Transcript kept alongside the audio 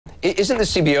Isn't the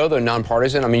CBO, though,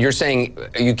 nonpartisan? I mean, you're saying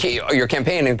your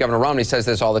campaign, and Governor Romney says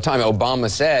this all the time.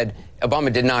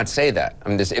 Obama did not say that. I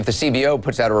mean, if the CBO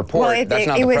puts out a report, that's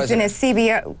not the president. It was in a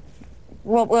CBO.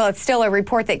 Well, it's still a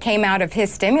report that came out of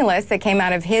his stimulus, that came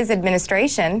out of his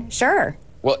administration. Sure.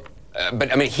 Well,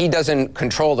 but I mean, he doesn't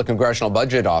control the Congressional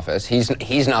Budget Office.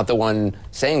 He's not the one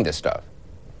saying this stuff.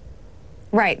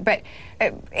 Right, but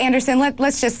Anderson,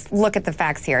 let's just look at the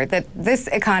facts here. That this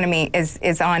economy is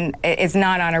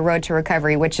not on a road to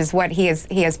recovery, which is what he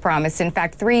has promised. In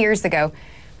fact, 3 years ago,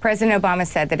 President Obama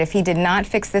said that if he did not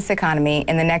fix this economy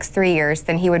in the next 3 years,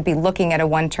 then he would be looking at a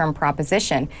one-term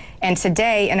proposition. And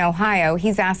today in Ohio,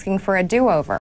 he's asking for a do-over.